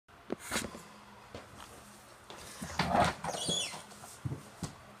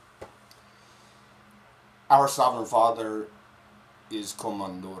Our Sovereign Father is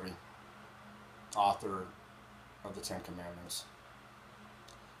Commandori, author of the Ten Commandments,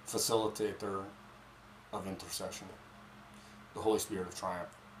 facilitator of intercession, the Holy Spirit of Triumph.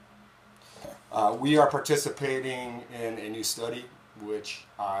 We are participating in a new study, which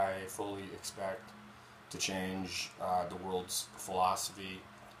I fully expect to change the world's philosophy,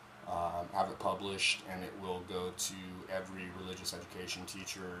 have it published, and it will go to every religious education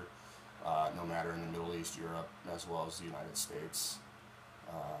teacher, no matter in the Middle East, Europe, as well as the United States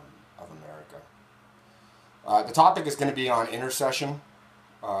of America. The topic is going to be on intercession.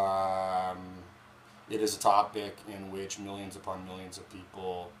 It is a topic in which millions upon millions of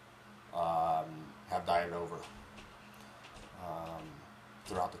people have died over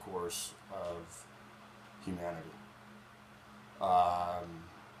throughout the course of humanity.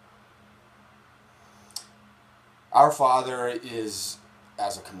 Our Father is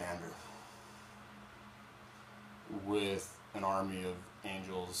as a commander with an army of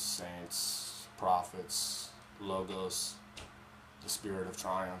angels, saints, prophets, logos, the Spirit of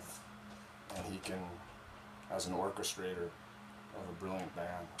Triumph, and he can, as an orchestrator of a brilliant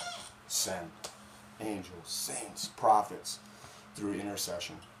band, send angels, saints, prophets through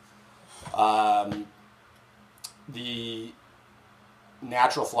intercession. The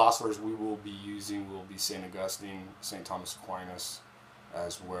natural philosophers we will be using will be St. Augustine, St. Thomas Aquinas,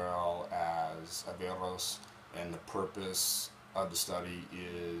 as well as Averroes, and the purpose of the study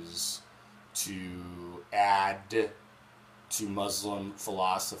is to add to Muslim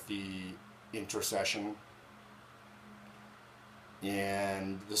philosophy intercession.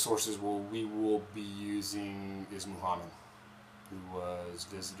 And the sources we will be using is Muhammad, who was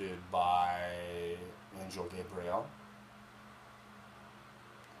visited by Angel Gabriel,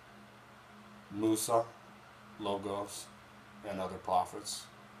 Musa, Logos, and other prophets.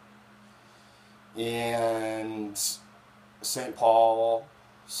 And St. Paul,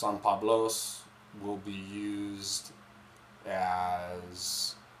 San Pablos, will be used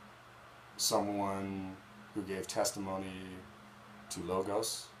as someone who gave testimony to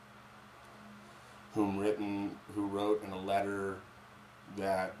Logos, who wrote in a letter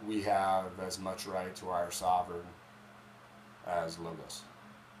that we have as much right to our sovereign as Logos.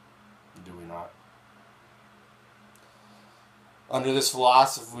 Do we not? Under this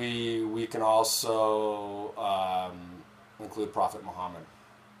philosophy, we can also include Prophet Muhammad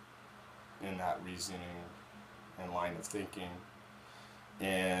in that reasoning and line of thinking.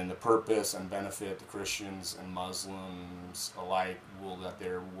 And the purpose and benefit to Christians and Muslims alike will that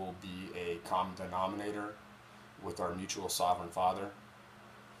there will be a common denominator with our mutual sovereign Father.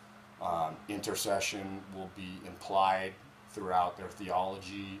 Intercession will be implied throughout their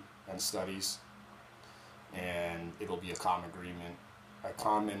theology and studies, and it'll be a common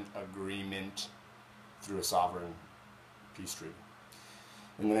agreement through a sovereign peace treaty.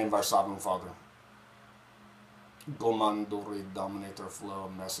 In the name of our Sovereign Father, Gomandori, Dominator, Flow,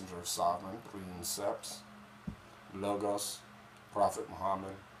 Messenger of Sovereign, Princeps, Logos, Prophet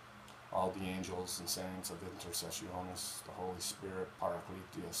Muhammad, all the angels and saints of intercessionis, the Holy Spirit,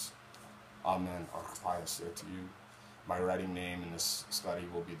 Paracletus. Amen. I say to you, my writing name in this study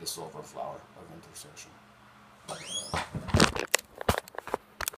will be the silver flower of intercession.